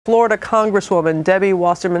Florida Congresswoman Debbie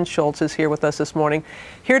Wasserman Schultz is here with us this morning,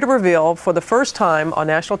 here to reveal for the first time on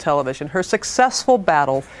national television her successful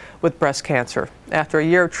battle with breast cancer. After a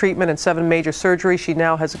year of treatment and 7 major surgeries, she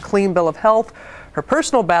now has a clean bill of health. Her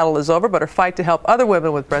personal battle is over, but her fight to help other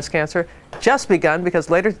women with breast cancer just begun, because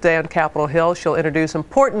later today on Capitol Hill, she'll introduce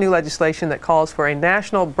important new legislation that calls for a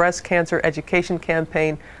national breast cancer education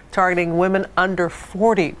campaign targeting women under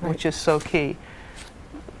 40, which is so key.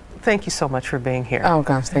 Thank you so much for being here. Oh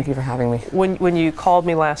gosh, thank you for having me. When you called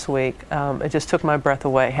me last week, it just took my breath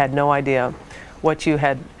away. Had no idea what you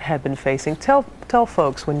had been facing. Tell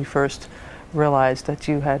folks when you first realized that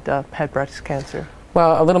you had had breast cancer.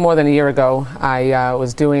 Well, a little more than a year ago, I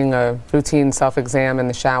was doing a routine self-exam in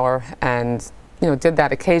the shower, and did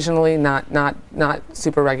that occasionally, not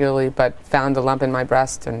super regularly, but found a lump in my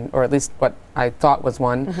breast, or at least what I thought was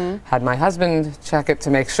one. Had my husband check it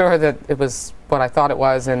to make sure that it was what I thought it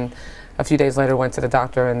was, and a few days later went to the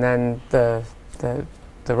doctor, and then the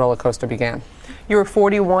roller coaster began. You were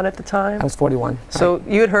 41 at the time? I was 41. So right.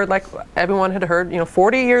 You had heard, like everyone had heard,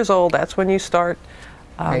 40 years old, that's when you start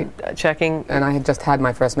checking. And I had just had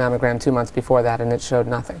my first mammogram 2 months before that, and it showed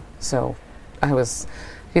nothing. So I was,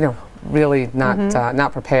 really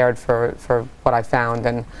not prepared for what I found.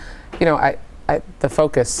 And the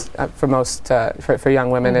focus for most for young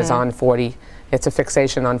women is on 40. It's a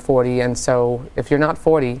fixation on 40, and so if you're not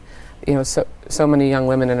 40, so many young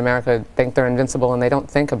women in America think they're invincible, and they don't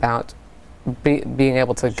think about being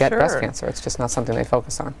able to get breast cancer. It's just not something they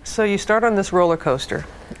focus on. So you start on this roller coaster,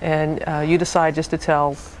 and you decide just to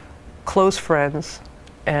tell close friends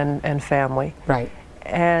and family. Right.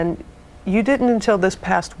 And you didn't until this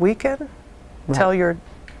past weekend tell your...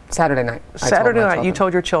 Saturday night. Saturday night you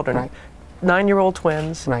told your children. Right. 9-year-old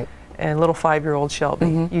twins. Right. And little 5-year-old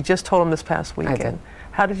Shelby. You just told them this past weekend. I did.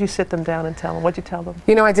 How did you sit them down and tell them? What did you tell them?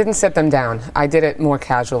 I didn't sit them down. I did it more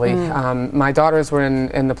casually. My daughters were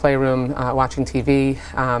in the playroom watching TV.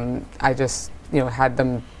 I just, I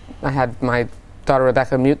had my daughter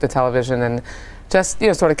Rebecca mute the television and just,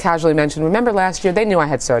 sort of casually mentioned, remember last year, they knew I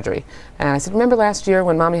had surgery. And I said, remember last year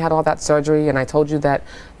when Mommy had all that surgery and I told you that,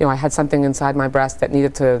 I had something inside my breast that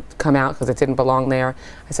needed to come out because it didn't belong there.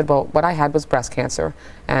 I said, well, what I had was breast cancer.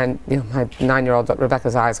 And, my 9-year-old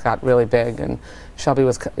Rebecca's eyes got really big, and Shelby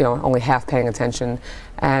was, only half paying attention.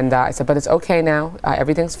 And I said, but it's okay now.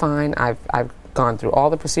 Everything's fine. I've gone through all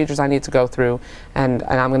the procedures I need to go through, and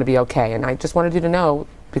I'm going to be okay. And I just wanted you to know,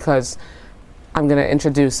 because I'm going to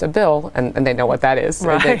introduce a bill, and they know what that is.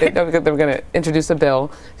 Right. They're going to introduce a bill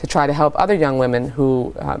to try to help other young women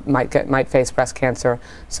who might face breast cancer,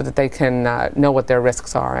 so that they can know what their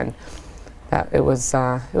risks are. And it was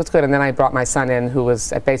good. And then I brought my son in, who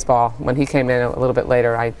was at baseball. When he came in a little bit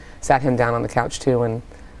later, I sat him down on the couch too, and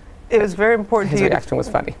it was very important to you. His reaction was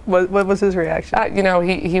funny. What was his reaction?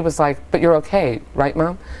 He was like, "But you're okay, right,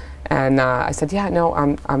 Mom?" And I said, "Yeah, no,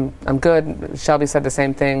 I'm good." Shelby said the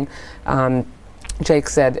same thing. Jake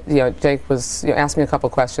said, Jake was asked me a couple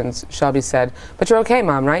questions. Shelby said, "But you're okay,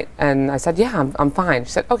 Mom, right?" And I said, "Yeah, I'm fine."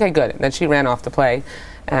 She said, "Okay, good." And then she ran off to play,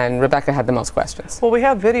 and Rebecca had the most questions. Well, we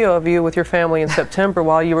have video of you with your family in September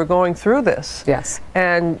while you were going through this. Yes.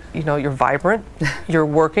 And you're vibrant, you're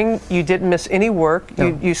working, you didn't miss any work.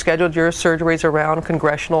 No. You scheduled your surgeries around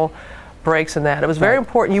congressional breaks and that. It was very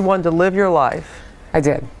important. You wanted to live your life. I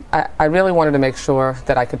did. I really wanted to make sure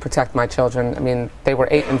that I could protect my children. I mean, they were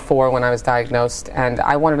 8 and 4 when I was diagnosed, and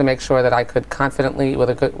I wanted to make sure that I could confidently, with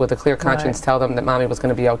a clear conscience, tell them that Mommy was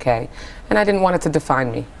going to be okay. And I didn't want it to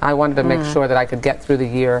define me. I wanted to make sure that I could get through the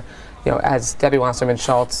year, as Debbie Wasserman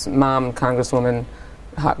Schultz, mom, Congresswoman,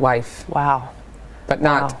 hot wife. Wow. But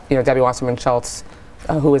not, Debbie Wasserman Schultz,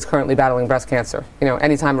 who is currently battling breast cancer.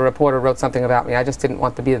 Anytime a reporter wrote something about me, I just didn't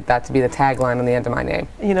want that to be the tagline on the end of my name.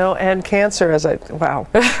 And cancer,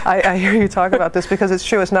 I hear you talk about this, because it's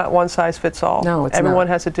true. It's not one size fits all. No, it's Everyone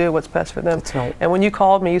not. has to do what's best for them. That's right. And when you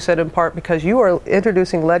called me, you said in part because you are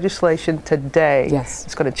introducing legislation today. Yes.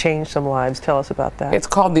 It's going to change some lives. Tell us about that. It's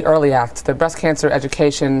called the EARLY Act. The Breast Cancer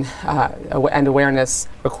Education and Awareness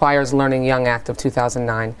Requires Learning Young Act of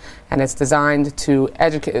 2009. And it's designed to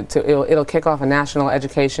educate, it'll kick off a national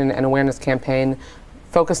education and awareness campaign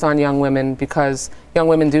focused on young women, because young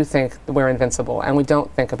women do think we're invincible, and we don't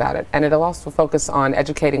think about it. And it'll also focus on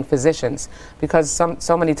educating physicians, because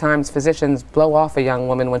so many times physicians blow off a young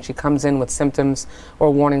woman when she comes in with symptoms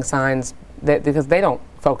or warning signs, because they don't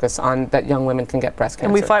focus on that young women can get breast cancer.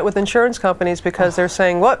 And we fight with insurance companies because they're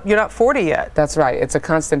saying, what, you're not 40 yet. That's right. It's a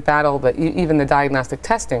constant battle, but even the diagnostic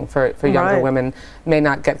testing for younger women may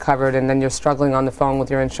not get covered, and then you're struggling on the phone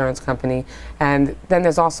with your insurance company. And then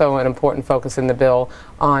there's also an important focus in the bill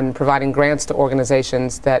on providing grants to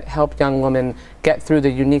organizations that help young women get through the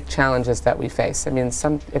unique challenges that we face. I mean,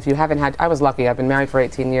 if you haven't had, I was lucky, I've been married for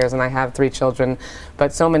 18 years and I have 3 children,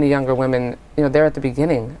 but so many younger women, you know, they're at the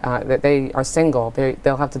beginning, that they are single,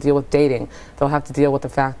 they'll have to deal with dating, they'll have to deal with the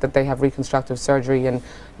fact that they have reconstructive surgery, and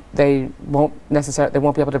they won't be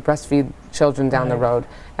able to breastfeed children down the road,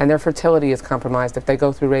 and their fertility is compromised if they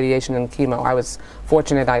go through radiation and chemo. I was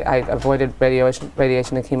fortunate, I avoided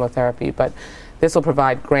radiation and chemotherapy, but this will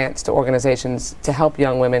provide grants to organizations to help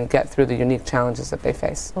young women get through the unique challenges that they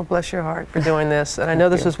face. Well, bless your heart for doing this. And I know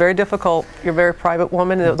this was very difficult. You're a very private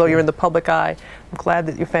woman, although you're in the public eye. I'm glad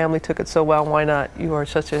that your family took it so well. Why not? You are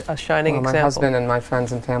such a shining example. My husband and my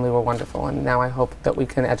friends and family were wonderful, and now I hope that we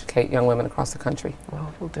can educate young women across the country.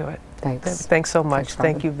 Well, we'll do it. Thanks. Thanks so much.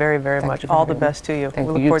 Thank you very, very much. All the best to you. We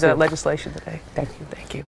look forward to that legislation today. Thank you.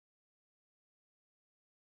 Thank you.